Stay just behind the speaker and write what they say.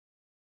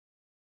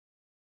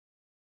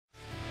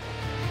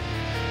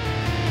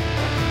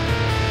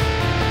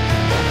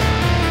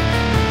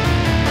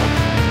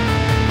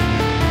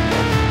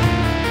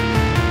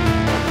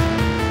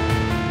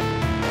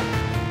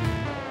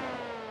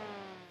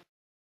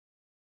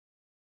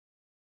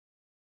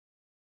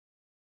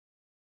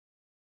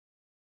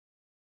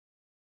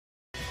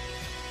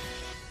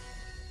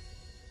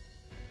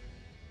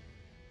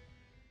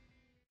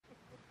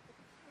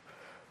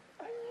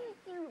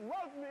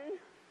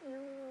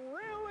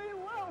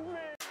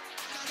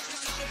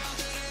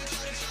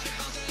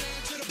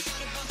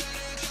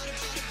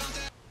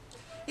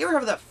You ever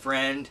have that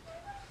friend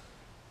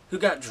who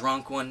got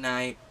drunk one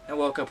night and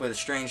woke up with a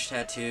strange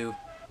tattoo?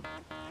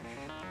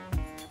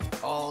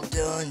 All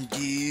done,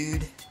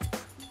 dude.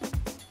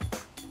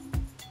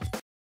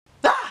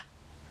 Ah!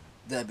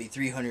 That'd be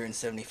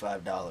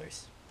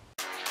 $375.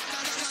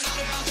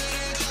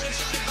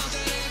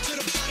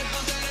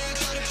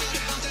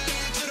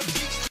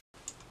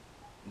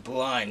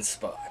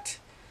 Blindspot,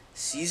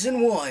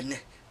 Season 1,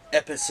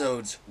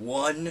 Episodes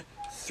 1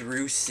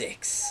 through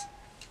 6.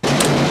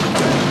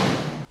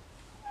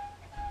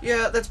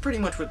 Yeah, that's pretty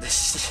much what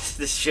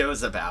this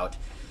show's about.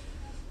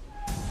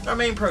 Our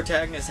main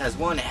protagonist has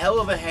one hell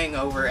of a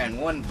hangover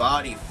and one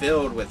body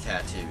filled with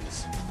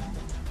tattoos.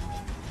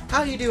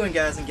 How you doing,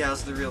 guys and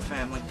gals of the real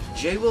family?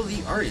 J-wil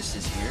the artist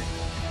is here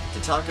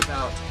to talk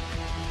about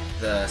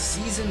the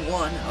Season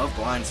 1 of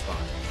Blindspot.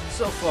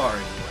 So far,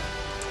 anyway.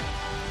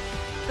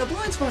 Now,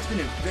 Blindspot's been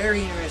a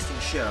very interesting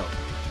show.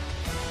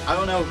 I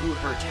don't know who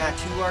her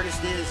tattoo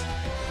artist is,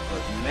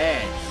 but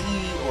man,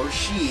 he or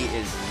she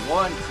is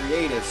one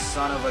creative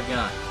son of a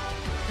gun.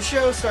 The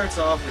show starts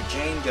off with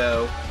Jane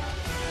Doe,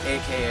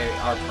 aka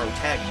our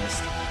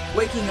protagonist,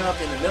 waking up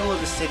in the middle of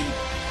the city,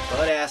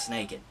 butt-ass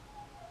naked.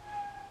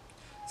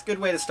 It's a good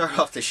way to start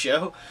off the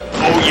show.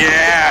 Oh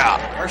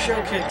yeah! Our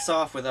show kicks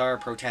off with our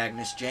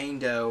protagonist, Jane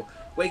Doe,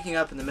 waking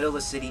up in the middle of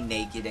the city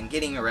naked and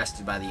getting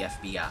arrested by the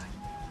FBI.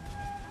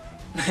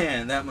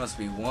 Man, that must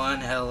be one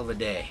hell of a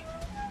day.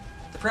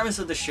 The premise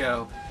of the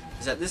show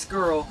is that this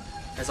girl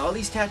has all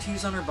these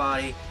tattoos on her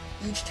body.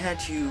 Each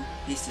tattoo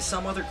leads to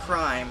some other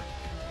crime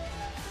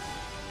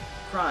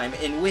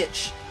in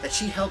which that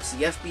she helps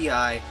the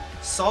FBI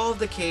solve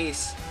the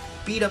case,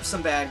 beat up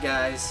some bad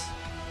guys,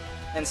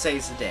 and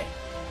saves the day.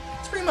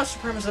 It's pretty much the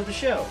premise of the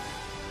show.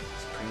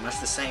 It's pretty much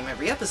the same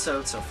every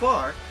episode so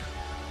far,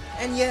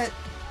 and yet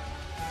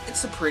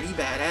it's a pretty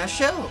badass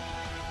show.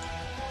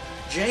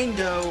 Jane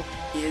Doe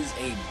is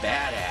a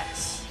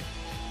badass.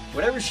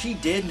 Whatever she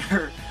did in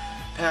her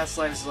past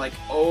life is like,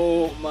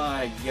 oh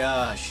my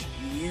gosh,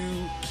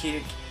 you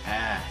kick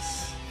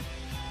ass.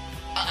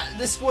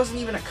 This wasn't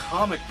even a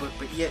comic book,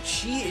 but yet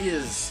she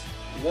is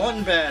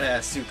one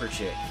badass super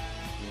chick.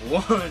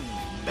 One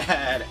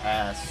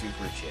badass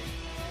super chick.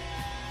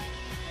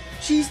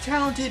 She's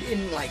talented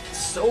in like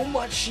so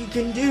much she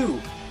can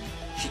do.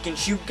 She can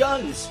shoot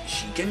guns,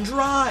 she can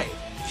drive,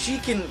 she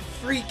can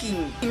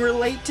freaking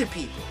relate to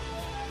people.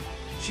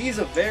 She is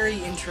a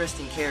very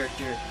interesting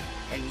character,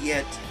 and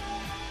yet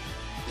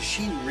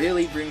she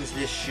really brings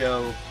this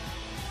show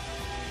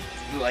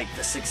like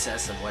the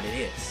success of what it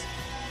is.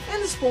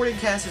 And the supporting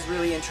cast is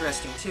really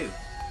interesting too.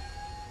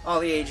 All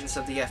the agents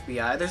of the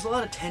FBI. There's a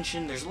lot of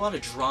tension, there's a lot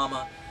of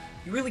drama.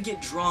 You really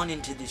get drawn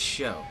into this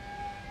show.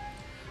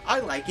 I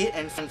like it,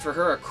 and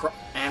for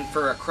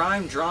a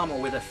crime drama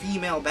with a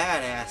female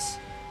badass,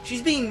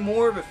 she's being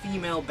more of a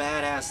female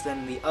badass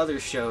than the other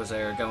shows that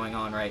are going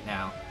on right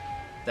now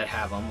that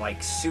have them, like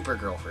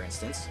Supergirl, for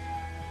instance.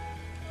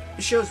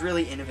 The show's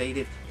really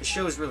innovative, the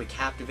show is really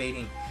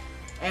captivating,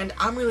 and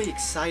I'm really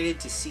excited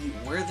to see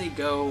where they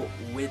go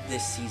with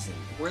this season,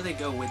 where they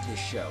go with this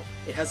show.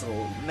 It has a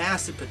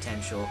massive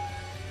potential,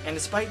 and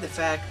despite the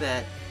fact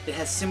that it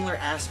has similar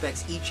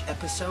aspects each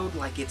episode,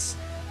 like it's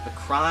the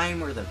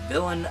crime or the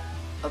villain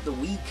of the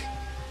week,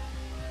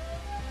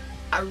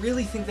 I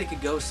really think they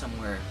could go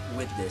somewhere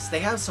with this. They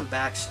have some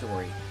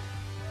backstory,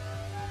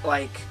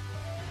 like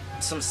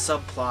some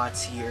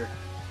subplots here,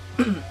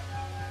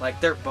 like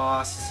their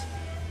boss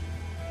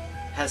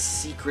has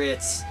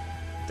secrets.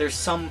 There's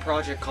some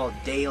project called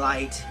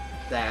Daylight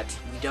that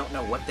we don't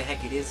know what the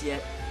heck it is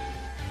yet,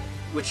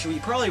 which we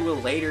probably will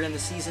later in the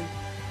season.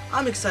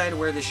 I'm excited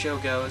where this show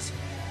goes,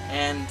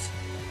 and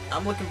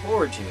I'm looking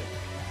forward to it.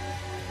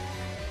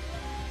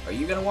 Are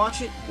you gonna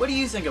watch it? What do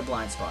you think of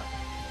Blindspot?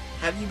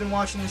 Have you been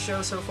watching the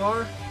show so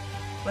far?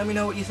 Let me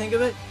know what you think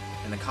of it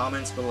in the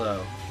comments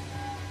below.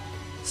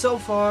 So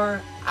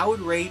far, I would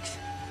rate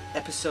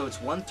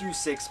episodes 1 through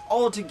 6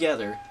 all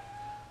together.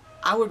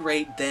 I would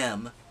rate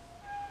them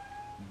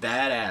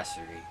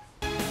badassery.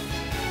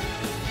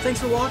 Thanks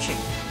for watching.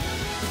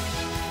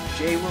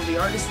 J-wil the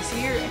artist is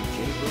here, and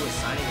J-wil is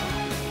signing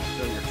off.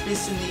 Throw your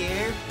fists in the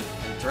air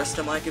and thrust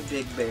them like a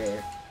big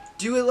bear.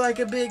 Do it like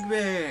a big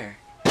bear.